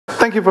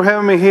Thank you for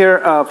having me here.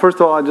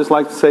 First of all, I'd just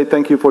like to say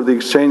thank you for the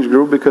Exchange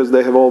group because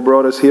they have all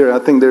brought us here. I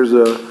think there's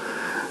a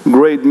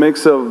great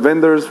mix of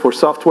vendors for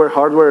software,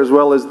 hardware, as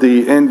well as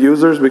the end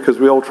users because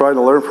we all try to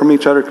learn from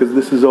each other because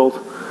this is all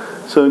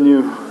so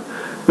new.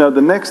 Now,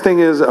 the next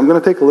thing is I'm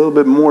going to take a little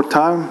bit more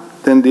time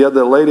than the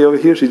other lady over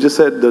here. She just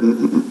said the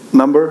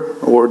number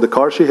or the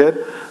car she had.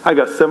 I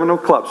got 7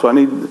 of clubs, so I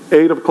need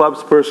 8 of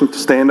clubs person to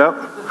stand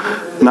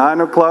up,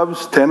 9 of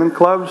clubs, 10 of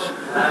clubs,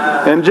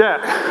 and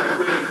Jack.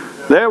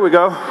 There we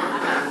go.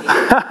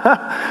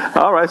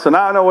 All right, so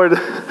now I know where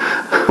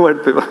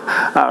the people.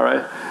 All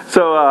right.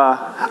 So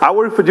I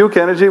work for Duke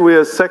Energy. We are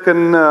the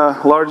second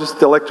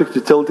largest electric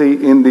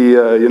utility in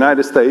the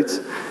United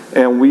States,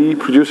 and we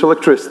produce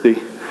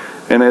electricity.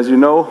 And as you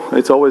know,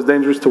 it's always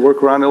dangerous to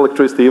work around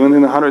electricity, even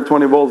in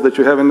 120 volts that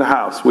you have in the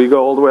house. We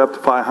go all the way up to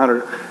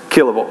 500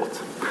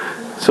 kilovolts.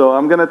 So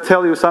I'm going to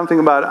tell you something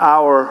about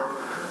our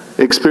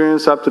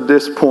experience up to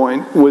this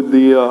point with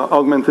the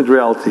augmented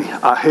reality.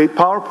 I hate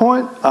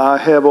PowerPoint. I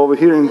have over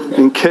here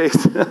in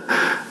case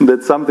that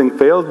something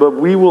fails, but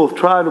we will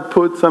try to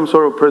put some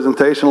sort of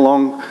presentation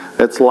along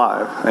that's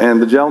live.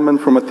 And the gentleman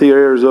from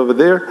Atheer is over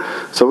there,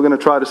 so we're going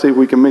to try to see if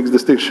we can mix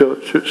this thing,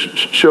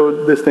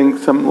 show this thing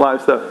some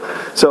live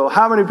stuff. So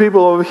how many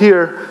people over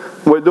here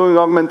were doing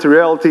augmented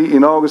reality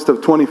in August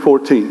of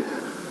 2014?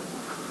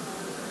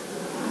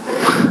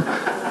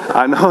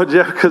 I know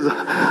Jeff because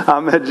I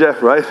met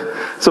Jeff, right?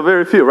 So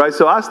very few, right?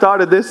 So I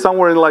started this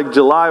somewhere in like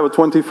July of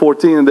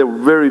 2014, and there were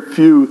very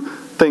few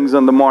things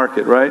on the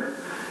market, right?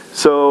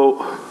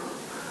 So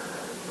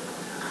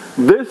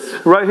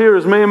this right here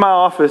is me in my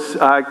office.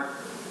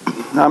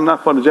 I'm not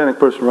a photogenic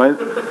person, right?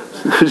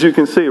 As you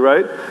can see,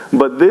 right?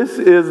 But this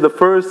is the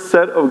first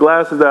set of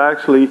glasses that I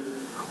actually,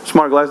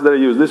 smart glasses that I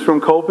use. This is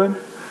from Kopin.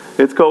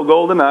 It's called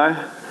Golden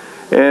Eye.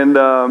 And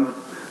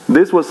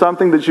this was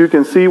something that you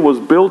can see was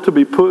built to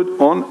be put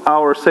on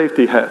our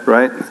safety hat,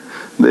 right?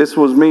 This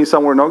was me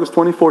somewhere in August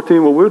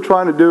 2014. What we were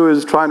trying to do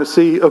is trying to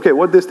see, okay,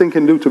 what this thing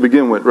can do to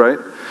begin with, right?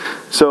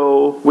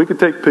 So we could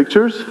take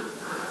pictures,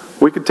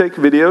 we could take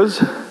videos,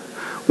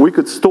 we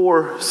could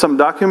store some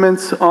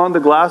documents on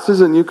the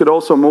glasses, and you could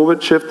also move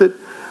it, shift it.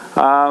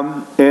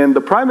 And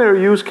the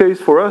primary use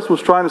case for us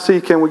was trying to see,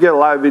 can we get a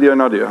live video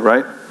and audio,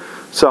 right?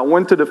 So I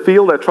went to the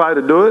field, I tried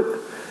to do it,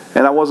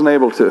 and I wasn't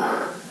able to.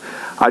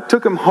 I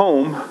took them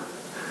home,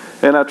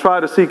 and I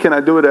tried to see, can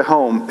I do it at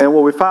home? And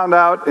what we found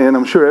out, and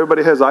I'm sure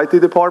everybody has IT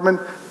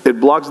department, it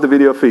blocks the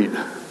video feed.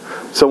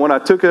 So when I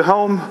took it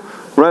home,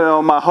 ran it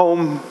on my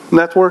home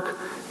network,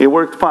 it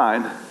worked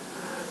fine.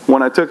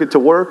 When I took it to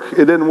work,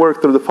 it didn't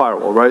work through the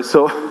firewall, right?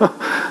 So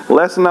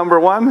lesson number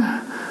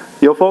 1,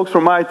 your folks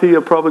from IT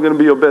are probably going to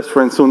be your best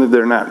friends soon if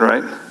they're not,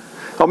 right?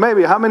 Or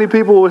maybe, how many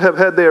people would have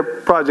had their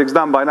projects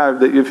done by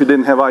now if you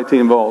didn't have IT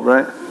involved,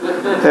 right?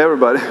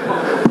 Everybody,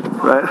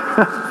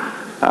 right?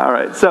 All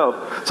right, so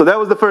that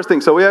was the first thing.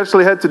 So we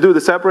actually had to do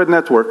the separate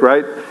network,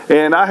 right?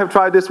 And I have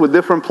tried this with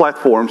different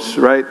platforms,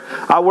 right?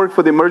 I work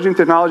for the Emerging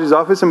Technologies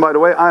Office, and by the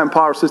way, I am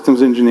Power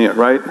Systems Engineer,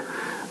 right?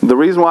 The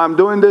reason why I'm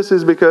doing this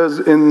is because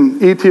in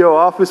ETO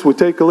office, we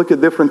take a look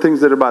at different things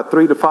that are about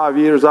 3 to 5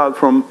 years out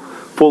from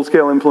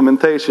full-scale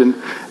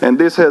implementation, and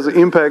this has an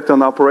impact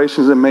on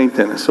operations and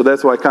maintenance. So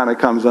that's why it kind of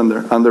comes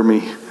under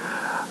me.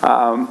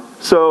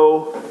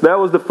 So that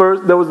was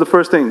the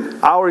first thing.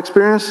 Our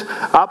experience,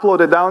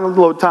 upload and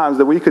download times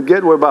that we could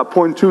get were about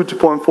 0.2 to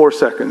 0.4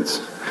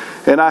 seconds.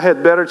 And I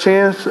had better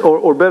chance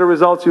or better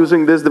results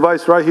using this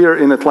device right here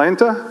in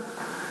Atlanta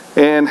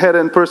and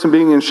head-end person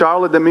being in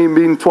Charlotte than me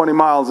being 20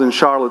 miles in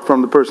Charlotte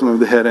from the person of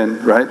the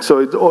head-end, right? So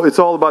it's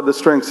all about the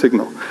strength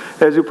signal.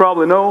 As you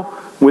probably know,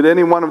 with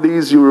any one of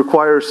these, you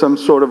require some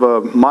sort of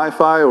a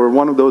MiFi or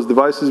one of those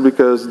devices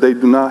because they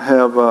do not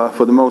have,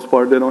 for the most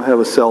part, they don't have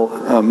a cell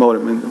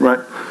modem,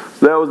 right?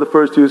 So that was the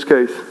first use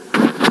case.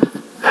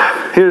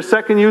 Here's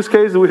second use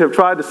case. We have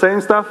tried the same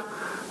stuff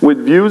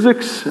with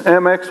Vuzix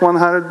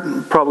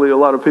MX100. Probably a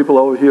lot of people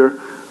over here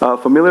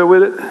familiar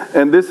with it.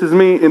 And this is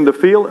me in the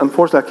field.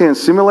 Unfortunately, I can't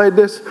simulate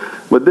this,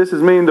 but this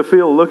is me in the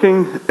field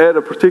looking at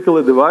a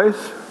particular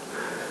device.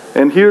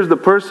 And here's the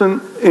person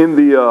in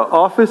the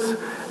office.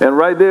 And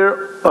right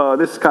there,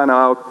 this is kind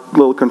of our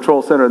little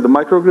control center, the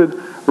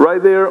microgrid.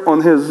 Right there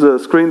on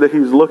his screen that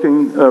he's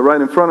looking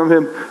right in front of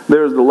him,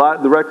 there's the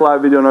direct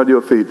live video and audio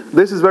feed.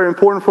 This is very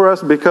important for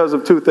us because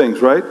of 2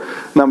 things, right?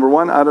 Number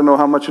 1, I don't know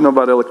how much you know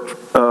about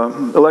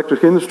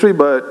electric industry,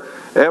 but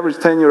average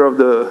tenure of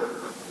the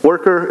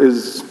worker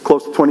is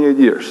close to 28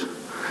 years.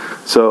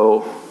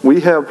 So we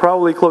have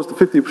probably close to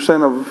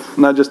 50% of,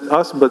 not just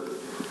us, but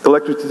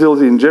electric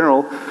utility in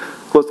general,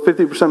 close to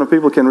 50% of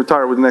people can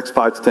retire within the next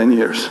 5 to 10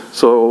 years.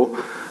 So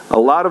a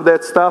lot of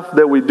that stuff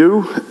that we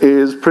do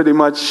is pretty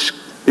much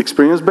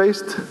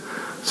experience-based.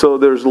 So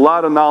there's a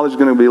lot of knowledge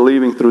going to be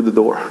leaving through the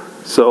door.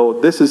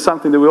 So this is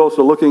something that we're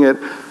also looking at.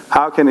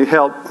 How can it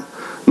help?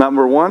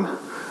 Number 1,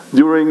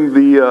 during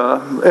the,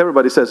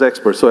 everybody says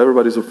experts, so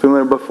everybody's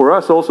familiar, but for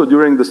us also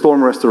during the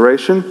storm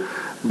restoration,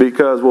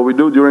 because what we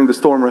do during the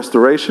storm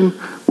restoration,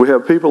 we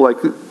have people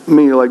like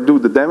me do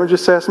the damage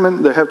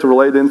assessment. They have to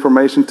relay the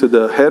information to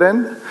the head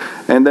end,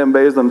 and then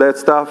based on that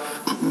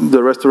stuff,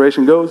 the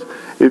restoration goes.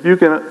 If you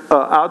can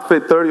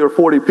outfit 30 or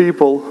 40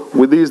 people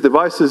with these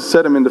devices,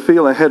 set them in the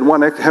field, and have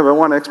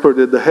one expert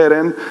at the head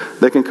end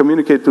that can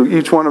communicate to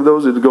each one of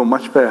those, it would go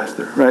much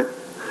faster, right?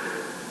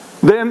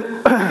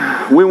 Then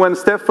we went a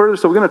step further,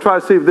 so we're going to try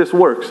to see if this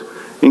works.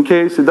 In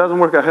case it doesn't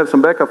work, I have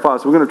some backup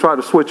files. So we're going to try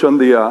to switch on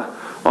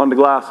the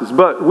glasses.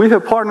 But we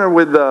have partnered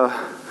with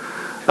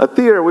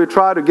Atheer. We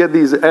try to get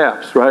these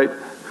apps, right?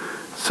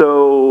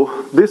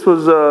 So this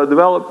was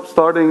developed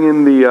starting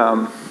in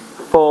the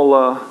fall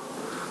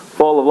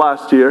of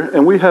last year,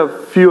 and we have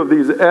a few of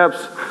these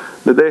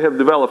apps that they have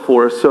developed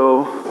for us.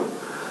 So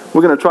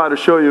we're going to try to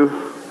show you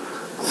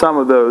some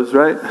of those,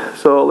 right?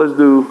 So let's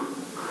do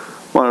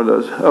one of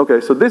those. Okay,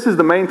 so this is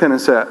the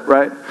maintenance app,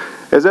 right?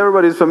 As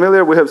everybody's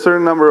familiar, we have a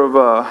certain number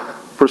of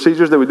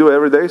procedures that we do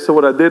every day. So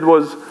what I did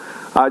was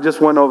I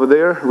just went over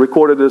there,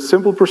 recorded a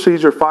simple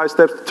procedure, 5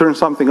 steps to turn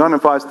something on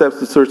and 5 steps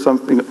to turn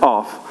something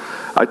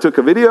off. I took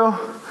a video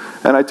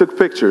and I took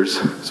pictures.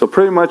 So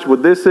pretty much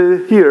what this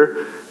is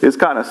here is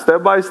kind of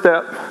step by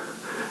step,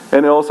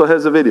 and it also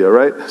has a video,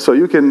 right? So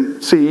you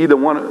can see either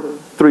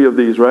 3 of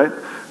these, right?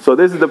 So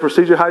this is the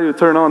procedure, how you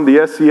turn on the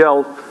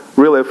SCL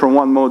relay from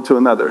one mode to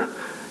another.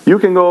 You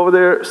can go over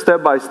there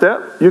step by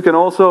step. You can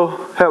also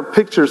have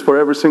pictures for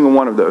every single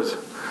one of those.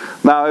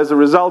 Now, as a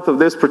result of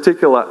this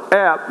particular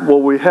app,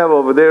 what we have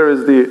over there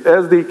is the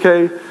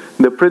SDK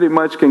that pretty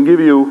much can give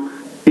you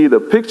either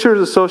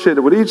pictures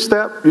associated with each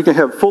step, you can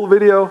have full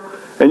video,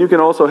 and you can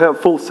also have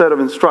full set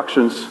of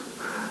instructions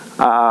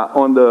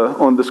on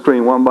the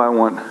screen one by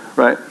one,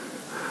 right?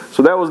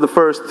 So that was the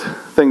first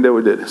thing that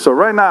we did. So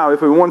right now,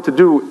 if we want to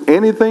do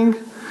anything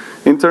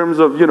in terms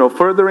of,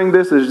 furthering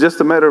this, it's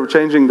just a matter of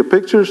changing the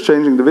pictures,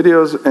 changing the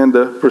videos, and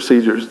the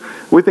procedures.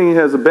 We think it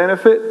has a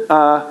benefit,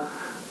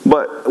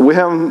 but we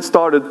haven't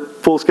started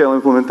full-scale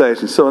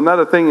implementation. So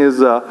another thing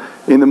is,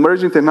 in the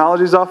Emerging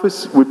Technologies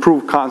Office, we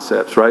prove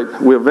concepts, right?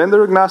 We're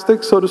vendor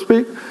agnostic, so to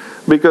speak,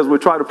 because we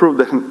try to prove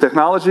the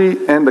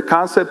technology and the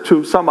concept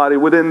to somebody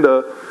within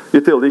the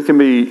utility. It can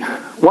be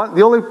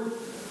the only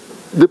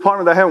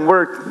department I haven't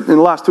worked in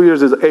the last 2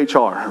 years is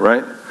HR,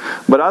 right?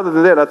 But other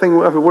than that, I think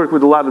we work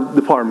with a lot of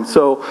departments.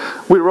 So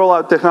we roll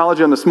out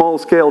technology on a small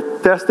scale,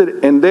 test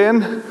it, and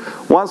then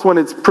once when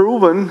it's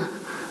proven,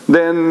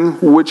 then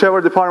whichever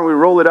department we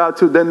roll it out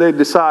to, then they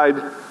decide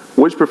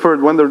which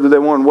preferred vendor do they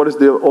want, what is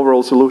the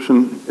overall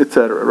solution,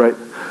 etc., right?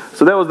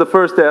 So that was the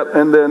first step,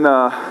 and then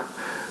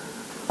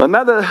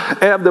another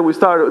app that we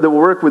started, that we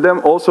work with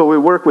them, also we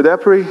work with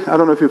EPRI. I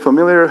don't know if you're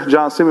familiar,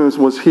 John Simmons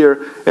was here.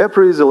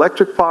 EPRI is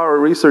Electric Power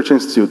Research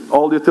Institute.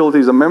 All the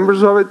utilities are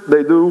members of it.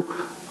 They do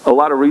a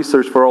lot of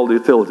research for all the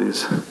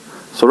utilities.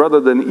 So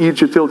rather than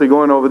each utility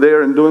going over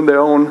there and doing their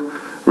own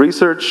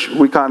research,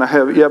 we kind of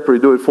have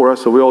EPRI do it for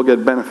us, so we all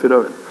get benefit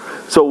of it.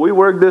 So we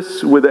work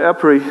this with the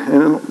EPRI,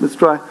 and let's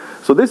try.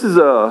 So this is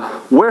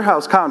a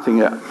warehouse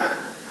counting app.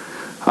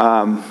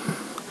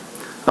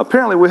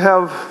 Apparently we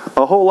have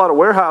a whole lot of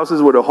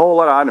warehouses with a whole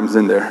lot of items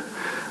in there.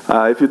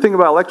 If you think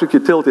about electric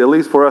utility, at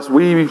least for us,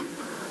 we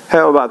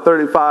have about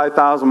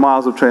 35,000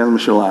 miles of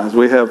transmission lines.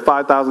 We have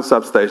 5,000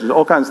 substations,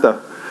 all kinds of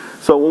stuff.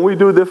 So when we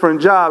do different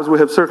jobs, we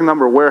have a certain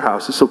number of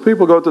warehouses. So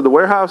people go to the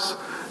warehouse,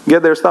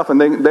 get their stuff, and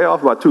they're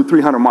off about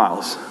 200-300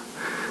 miles.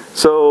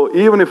 So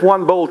even if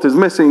one bolt is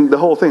missing, the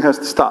whole thing has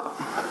to stop.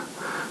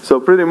 So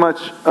pretty much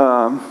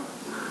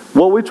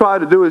what we try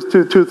to do is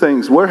two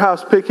things,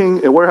 warehouse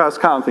picking and warehouse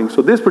counting.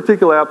 So this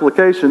particular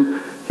application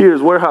here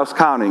is warehouse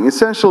counting.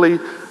 Essentially,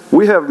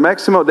 we have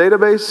Maximo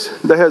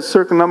database that has a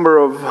certain number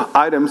of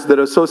items that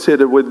are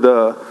associated with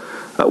the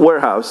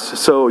warehouse.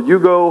 So you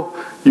go,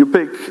 you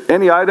pick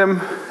any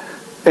item,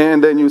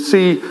 and then you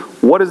see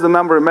what is the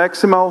number in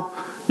Maximo.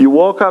 You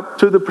walk up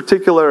to the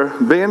particular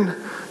bin,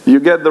 you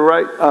get the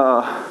right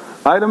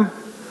item.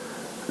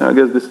 I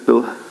guess this is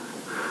still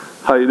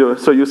how you do it.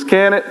 So you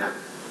scan it,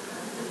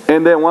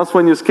 and then once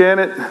when you scan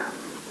it,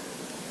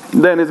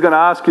 then it's going to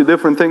ask you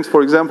different things.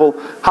 For example,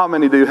 how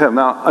many do you have?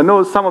 Now, I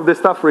know some of this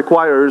stuff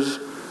requires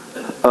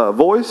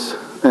voice,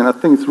 and I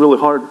think it's really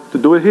hard to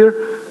do it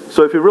here.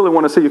 So if you really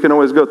want to see, you can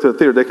always go to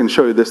Atheer. They can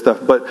show you this stuff.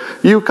 But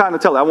you kind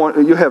of tell,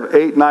 you have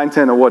 8, 9,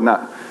 10, or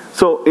whatnot.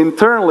 So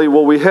internally,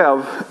 what we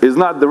have is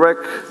not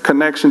direct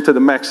connection to the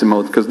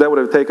Maximo, because that would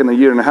have taken a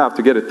year and a half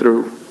to get it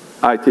through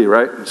IT,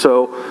 right?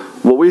 So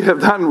what we have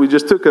done, we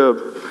just took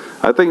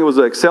I think it was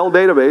an Excel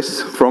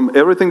database from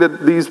everything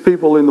that these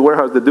people in the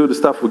warehouse that do the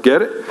stuff would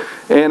get it,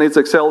 and it's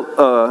Excel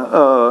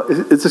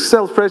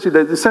spreadsheet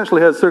that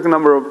essentially has a certain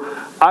number of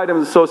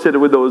items associated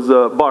with those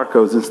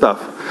barcodes and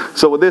stuff.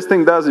 So what this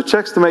thing does, it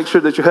checks to make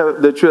sure that you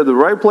have the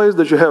right place,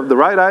 that you have the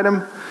right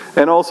item,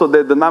 and also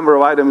that the number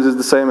of items is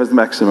the same as the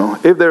Maximo.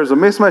 If there's a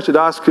mismatch, it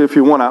asks you if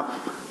you want to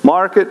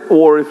mark it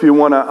or if you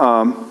want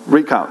to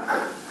recount.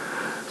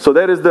 So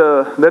that is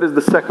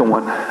the second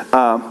one.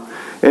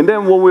 And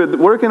then what we're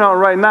working on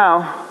right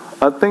now,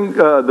 I think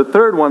the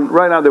third one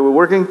right now that we're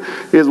working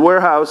is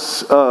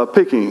warehouse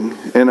picking,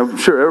 and I'm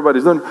sure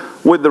everybody's done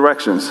with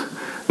directions.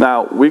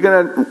 Now we're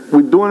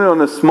doing it on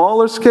a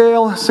smaller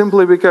scale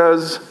simply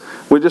because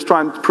we're just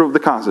trying to prove the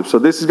concept. So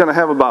this is going to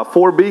have about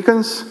 4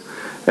 beacons,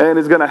 and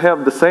it's going to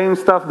have the same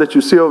stuff that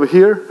you see over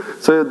here.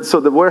 So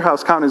the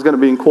warehouse count is going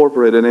to be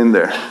incorporated in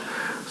there.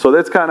 So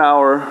that's kind of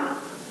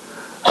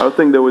our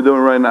thing that we're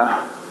doing right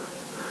now.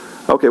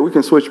 Okay, we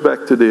can switch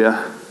back to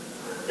the.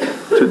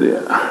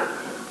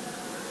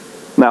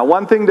 Now,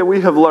 one thing that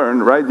we have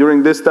learned, right,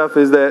 during this stuff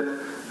is that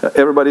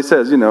everybody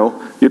says, you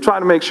know, you're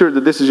trying to make sure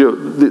that this is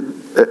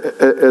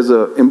as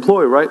an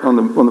employee, right,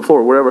 on the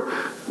floor, wherever,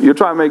 you're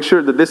trying to make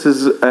sure that this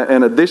is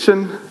an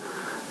addition.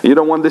 You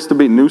don't want this to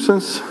be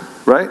nuisance,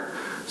 right?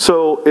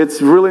 So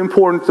it's really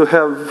important to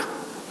have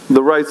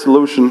the right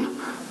solution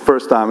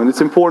first time, and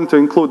it's important to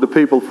include the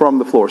people from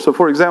the floor. So,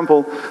 for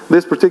example,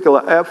 this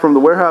particular app from the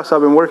warehouse,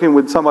 I've been working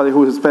with somebody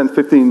who has spent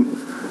 15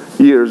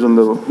 years in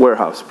the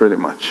warehouse, pretty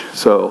much.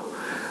 So.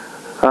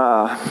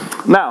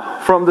 Now,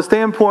 from the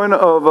standpoint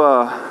of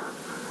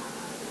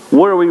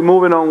where are we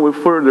moving on with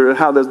further, and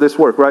how does this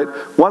work, right?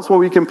 Once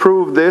we can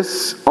prove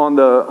this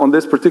on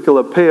this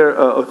particular pair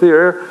of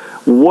Atheer,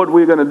 what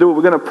we're going to do,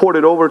 we're going to port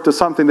it over to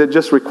something that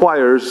just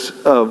requires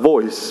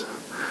voice.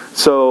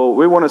 So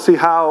we want to see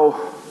how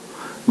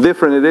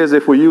different it is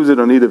if we use it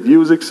on either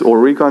Vukojevic or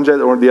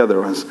ReconJet or the other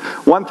ones.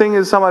 One thing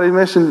is somebody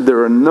mentioned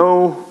there are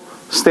no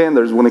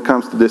standards when it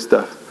comes to this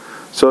stuff.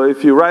 So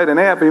if you write an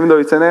app, even though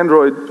it's an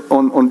Android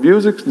on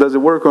Vukojevic, does it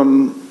work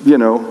on, you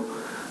know,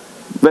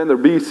 vendor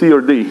B, C,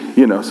 or D?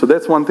 You know, so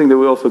that's one thing that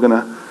we're also going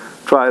to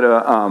try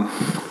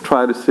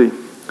to see.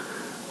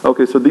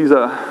 Okay, so these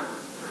are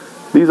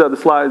the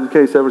slides in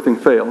case everything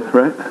failed,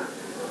 right?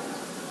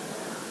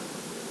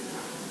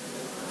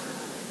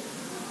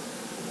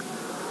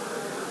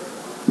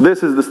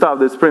 This is the stuff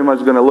that's pretty much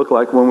going to look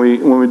like when we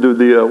do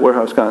the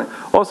warehouse counting.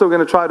 Also, we're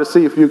going to try to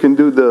see if you can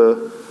do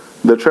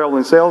the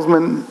traveling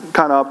salesman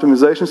kind of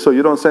optimization, so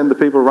you don't send the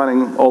people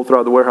running all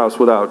throughout the warehouse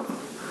without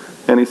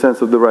any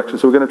sense of direction.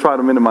 So we're going to try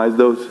to minimize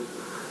those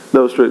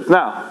trips.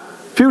 Now,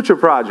 future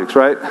projects,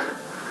 right?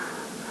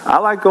 I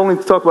like only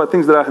to talk about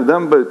things that I have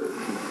done, but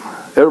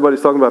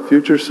everybody's talking about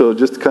future, so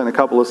just kind of a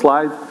couple of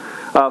slides.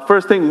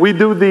 First thing, we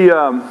do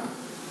the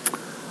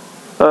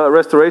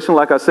restoration,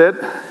 like I said,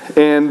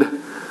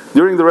 and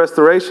during the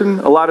restoration,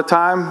 a lot of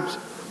times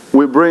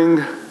we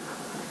bring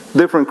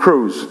different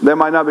crews. They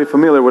might not be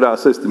familiar with our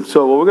system.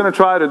 So what we're going to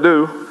try to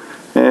do,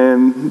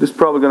 and this is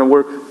probably going to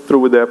work through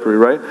with Atheer,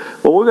 right?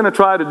 What we're going to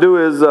try to do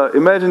is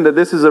imagine that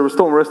this is a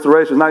storm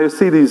restoration. Now you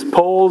see these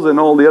poles and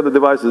all the other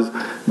devices.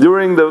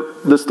 During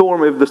the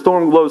storm, if the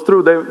storm blows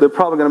through, they're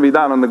probably going to be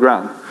down on the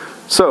ground.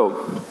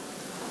 So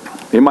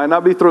it might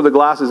not be through the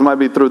glasses, it might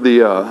be through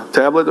the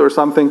tablet or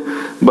something.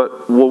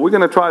 But what we're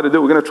going to try to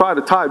do, we're going to try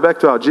to tie back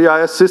to our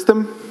GIS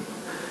system.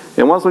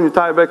 And once when you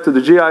tie it back to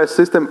the GIS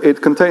system,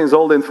 it contains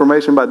all the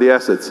information about the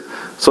assets.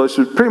 So it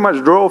should pretty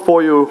much draw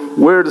for you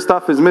where the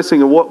stuff is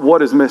missing and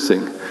what is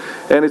missing.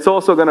 And it's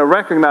also going to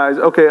recognize,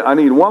 okay, I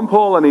need 1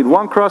 pole, I need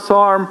 1 cross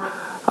arm,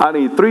 I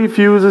need 3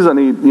 fuses, I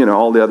need, you know,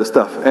 all the other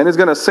stuff. And it's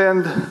going to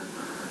send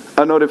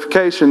a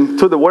notification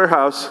to the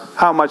warehouse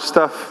how much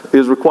stuff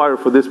is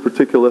required for this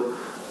particular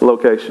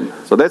location.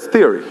 So that's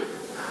theory.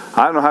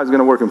 I don't know how it's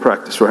going to work in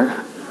practice, right?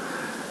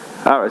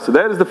 All right, so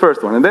that is the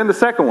first one. And then the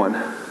second one.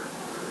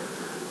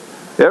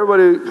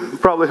 Everybody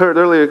probably heard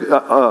earlier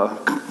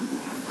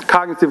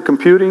cognitive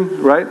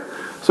computing, right?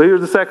 So here's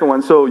the second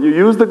one. So you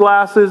use the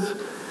glasses,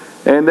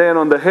 and then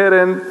on the head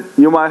end,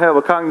 you might have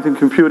a cognitive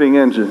computing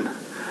engine.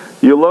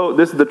 You load,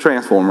 this is the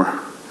transformer.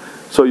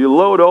 So you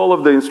load all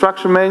of the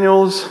instruction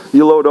manuals,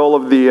 you load all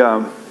of the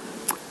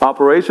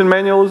operation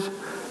manuals,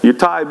 you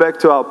tie back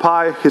to our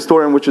Pi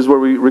historian, which is where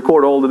we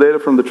record all the data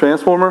from the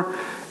transformer,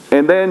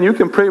 and then you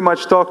can pretty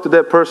much talk to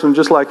that person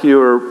just like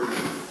you're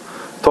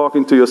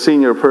talking to your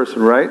senior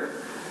person, right?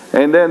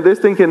 And then this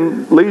thing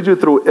can lead you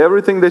through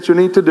everything that you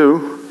need to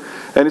do.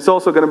 And it's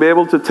also going to be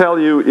able to tell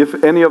you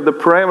if any of the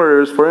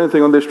parameters for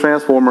anything on this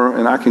transformer,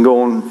 and I can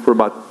go on for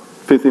about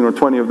 15 or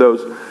 20 of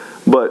those,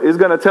 but it's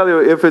going to tell you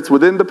if it's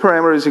within the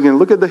parameters. You can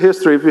look at the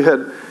history if you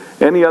had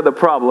any other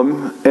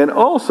problem. And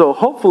also,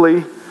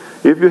 hopefully,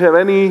 if you have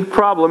any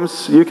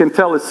problems, you can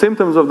tell the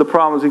symptoms of the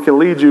problems. It can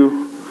lead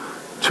you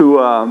to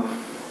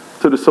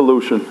the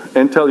solution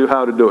and tell you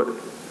how to do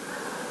it.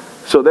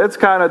 So that's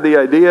kind of the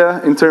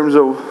idea in terms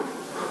of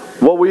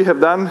what we have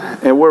done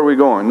and where we're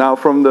going. Now,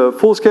 from the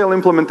full-scale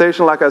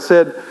implementation, like I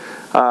said,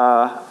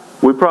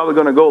 we're probably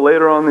going to go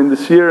later on in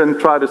this year and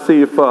try to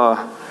see if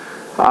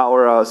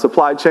our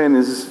supply chain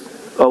is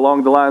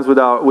along the lines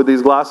with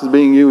these glasses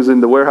being used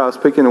in the warehouse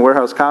picking and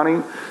warehouse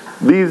counting.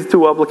 These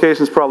 2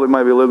 applications probably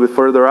might be a little bit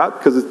further out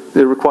because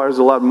it requires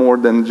a lot more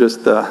than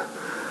just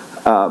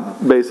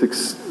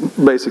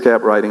basic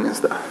app writing and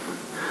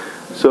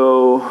stuff.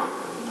 So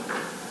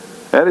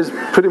that is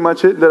pretty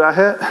much it that I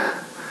had.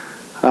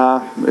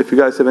 If you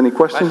guys have any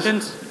questions?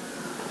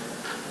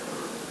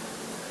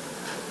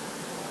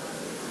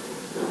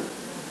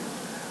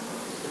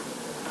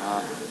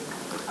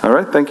 All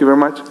right, thank you very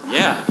much.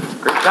 Yeah.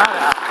 Great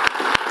job.